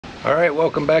All right,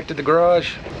 welcome back to the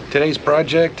garage. Today's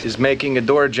project is making a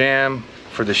door jamb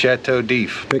for the Chateau.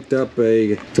 Picked up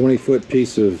a 20-foot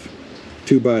piece of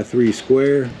 2x3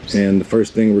 square, and the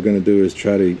first thing we're going to do is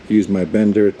try to use my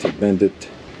bender to bend it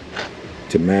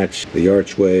to match the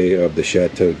archway of the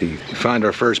Chateau. We find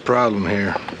our first problem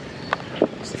here.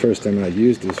 It's the first time I've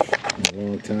used this in a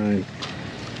long time.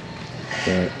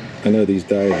 I know these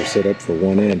dies are set up for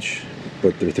 1 inch,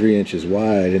 but they're 3 inches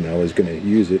wide, and I was going to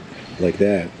use it like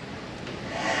that.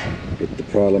 But the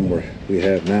problem we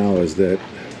have now is that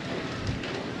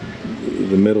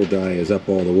the middle die is up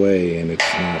all the way, and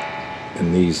it's not,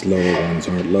 and these lower ones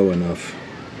aren't low enough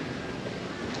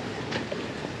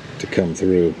to come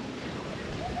through.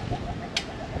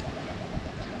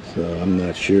 So I'm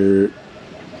not sure.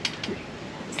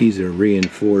 These are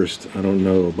reinforced. I don't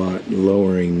know about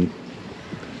lowering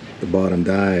the bottom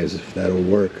dies, if that'll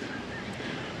work.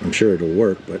 I'm sure it'll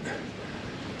work, but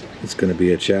it's going to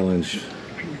be a challenge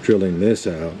drilling this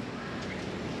out,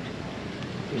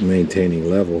 maintaining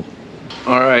level.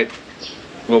 All right,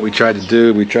 what we tried to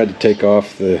do, we tried to take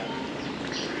off the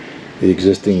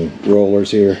existing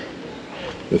rollers here,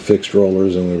 the fixed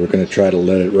rollers, and we were going to try to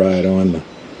let it ride on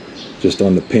just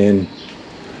on the pin,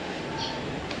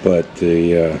 but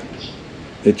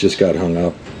it just got hung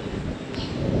up,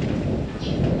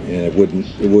 and it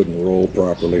wouldn't roll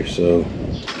properly. So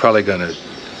probably gonna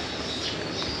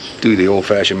do the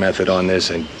old-fashioned method on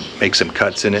this and make some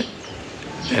cuts in it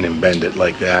and then bend it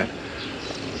like that.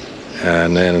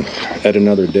 And then at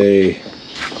another day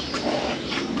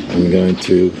I'm going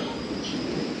to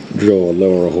drill a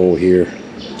lower hole here.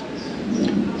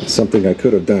 It's something I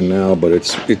could have done now, but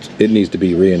it needs to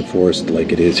be reinforced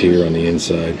like it is here on the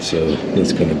inside, so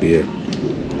it's going to be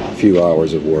a few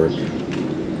hours of work.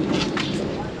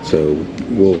 So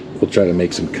we'll try to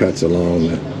make some cuts along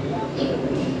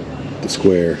the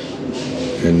square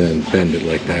and then bend it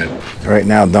like that. Right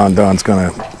now Don's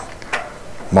gonna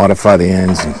modify the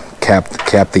ends and cap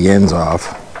the ends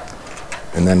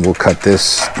off, and then we'll cut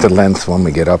this to length when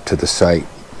we get up to the site.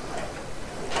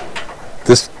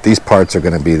 These parts are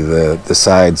going to be the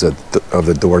sides of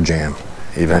the door jamb.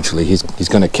 Eventually he's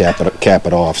going to cap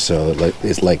it off so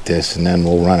it's like this, and then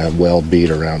we'll run a weld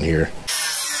bead around here.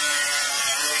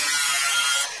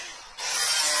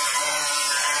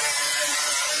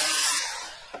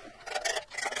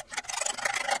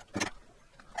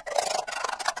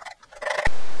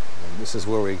 This is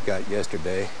where we got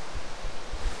yesterday.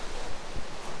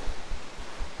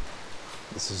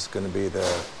 This is going to be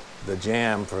the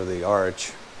jamb for the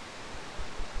arch.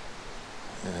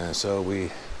 So we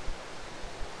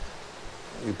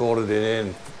bolted it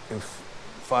in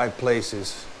 5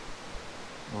 places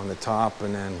on the top,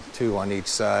 and then 2 on each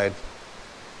side.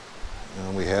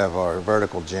 And we have our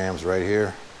vertical jambs right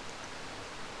here.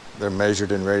 They're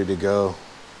measured and ready to go.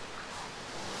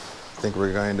 I think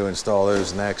we're going to install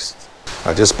those next.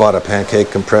 I just bought a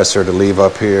pancake compressor to leave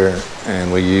up here,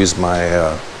 and we use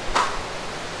my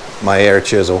my air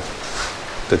chisel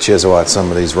to chisel out some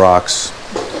of these rocks,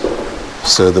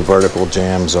 so the vertical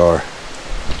jambs are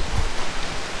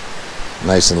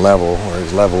nice and level, or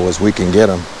as level as we can get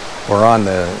them. We're on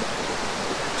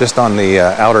just on the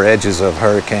outer edges of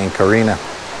Hurricane TORINO.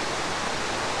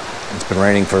 It's been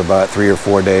raining for about 3 or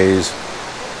 4 days.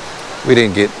 We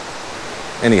didn't get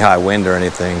any high wind or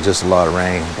anything, just a lot of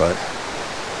rain, but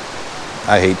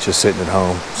I hate just sitting at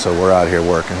home, so we're out here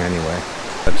working anyway.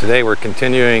 But today we're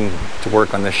continuing to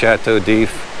work on the Chateau to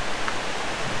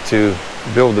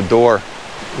build the door.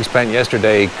 We spent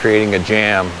yesterday creating a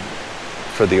jamb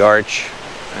for the arch,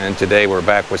 and today we're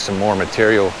back with some more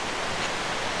material.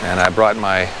 And I brought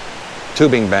my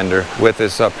tubing bender with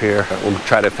us up here. We'll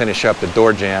try to finish up the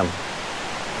door jamb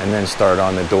and then start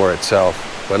on the door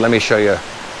itself. But let me show you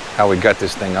how we got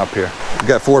this thing up here. We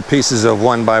got 4 pieces of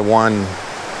 1x1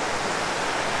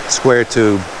 square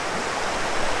tube,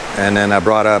 and then I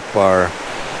brought up our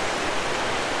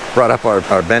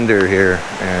bender here,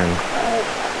 and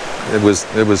it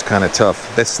was kind of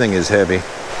tough. This thing is heavy,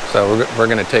 so we're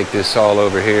going to take this all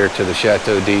over here to the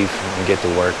Chateau and get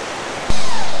to work.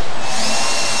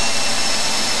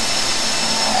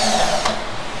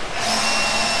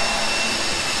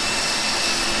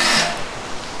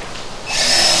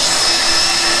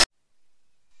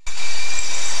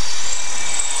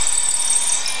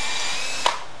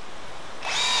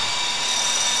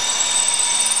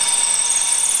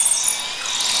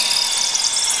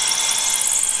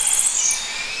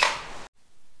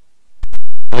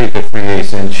 The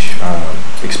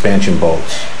 3/8" expansion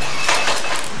bolts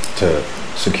to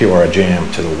secure our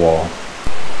jamb to the wall.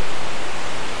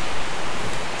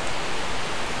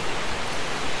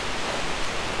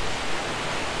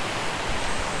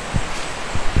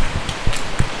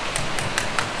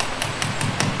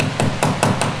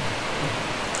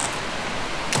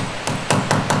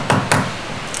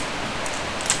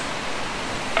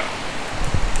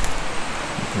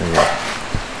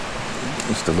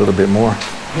 Just a little bit more.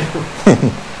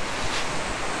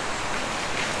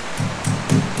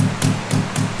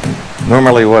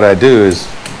 Normally what I do is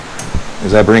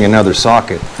I bring another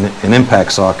socket, an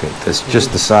impact socket that's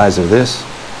just the size of this,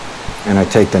 and I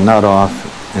take the nut off,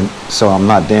 and so I'm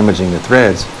not damaging the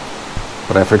threads,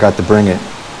 but I forgot to bring it.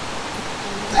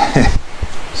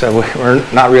 So we're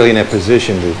not really in a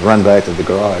position to run back to the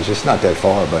garage. It's not that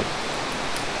far, but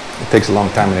it takes a long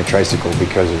time in a tricycle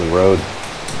because of the road.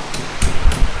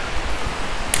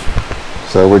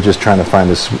 So we're just trying to find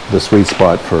the sweet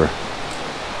spot for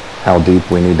how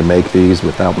deep we need to make these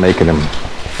without making them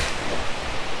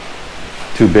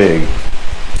too big.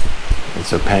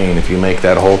 It's a pain if you make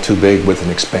that hole too big with an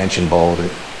expansion bolt.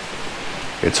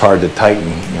 It's hard to tighten,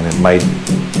 and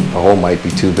the hole might be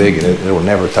too big, and it will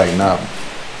never tighten up.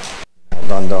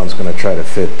 Don Don's going to try to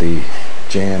fit the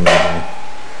jamb in.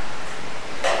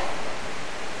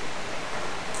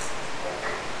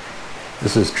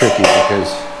 This is tricky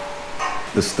because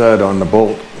the stud on the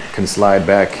bolt can slide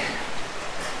back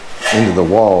into the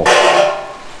wall,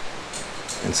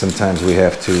 and sometimes we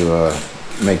have to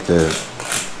make the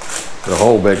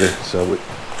hole bigger. So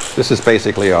this is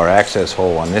basically our access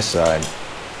hole on this side,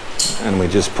 and we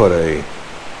just put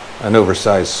an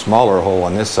oversized smaller hole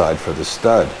on this side for the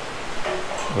stud.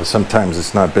 But sometimes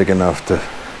it's not big enough to,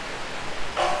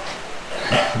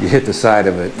 you hit the side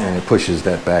of it and it pushes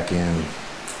that back in.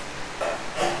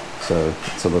 So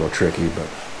it's a little tricky, but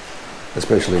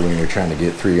especially when you're trying to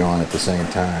get 3 on at the same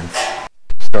time.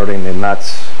 Starting the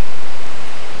nuts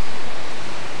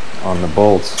on the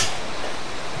bolts,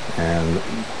 and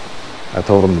I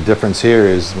told them the difference here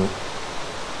is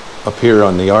up here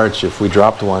on the arch, if we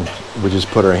dropped one, we just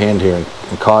put our hand here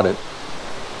and caught it.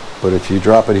 But if you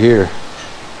drop it here,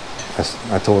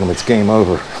 I told them it's game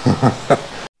over.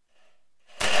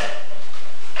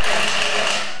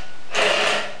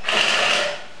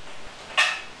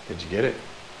 Did you get it?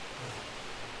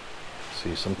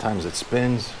 See, sometimes it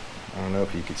spins. I don't know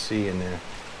if you could see in there.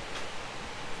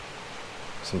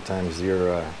 Sometimes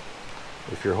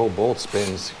if your whole bolt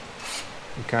spins,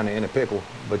 you're kind of in a pickle,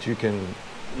 but you can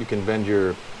bend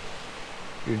your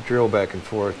drill back and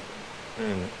forth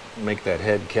and make that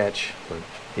head catch. But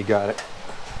he got it.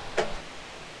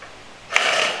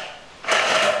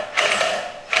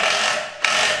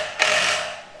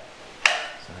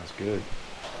 Sounds good.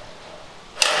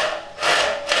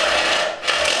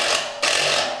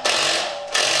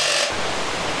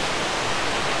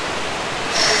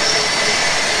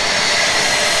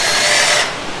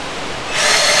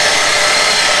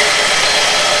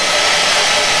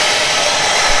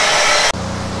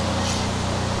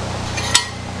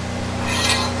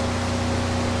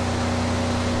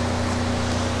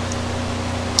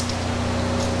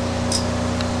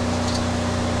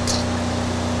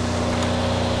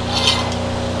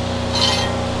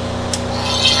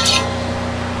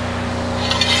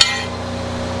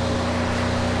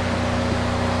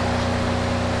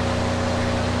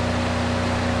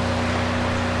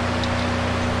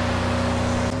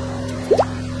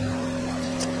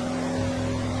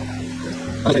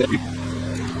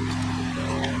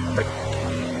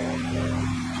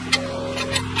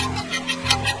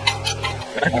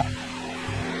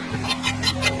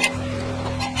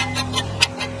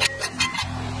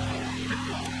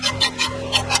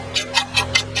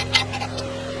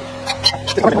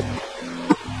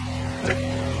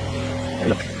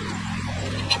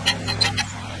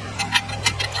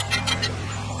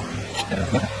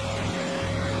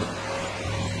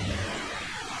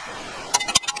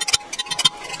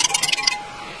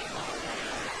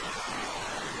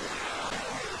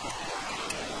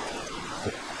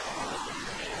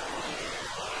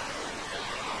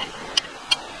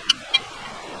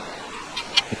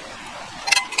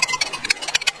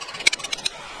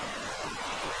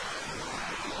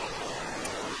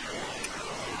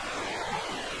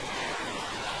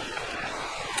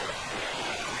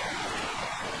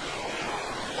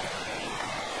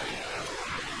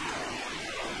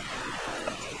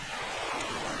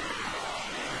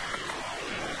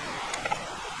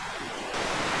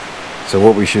 So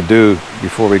what we should do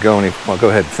before we go any, well, go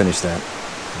ahead and finish that.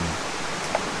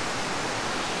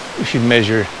 We should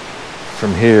measure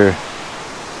from here,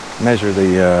 measure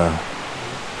the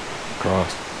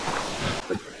cross.